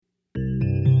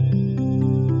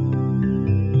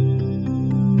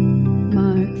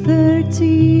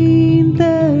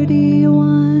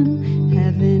13:31.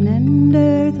 Heaven and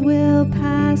earth will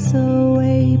pass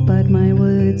away, but my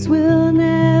words will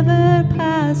never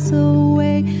pass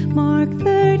away. Mark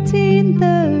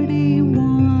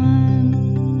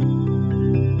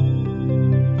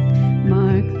 13:31.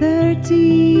 Mark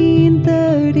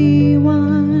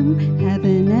 13:31.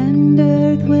 Heaven and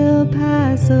earth will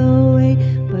pass away,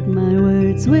 but my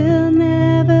words will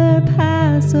never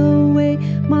pass away.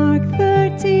 Mark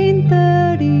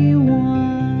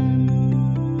 13:31.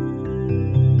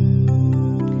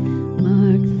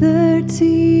 Mark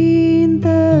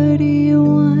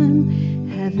 13:31.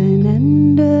 Heaven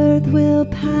and earth will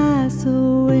pass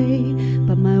away,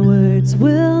 but my words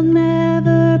will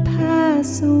never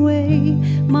pass away.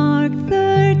 Mark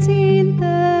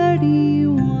 13:31.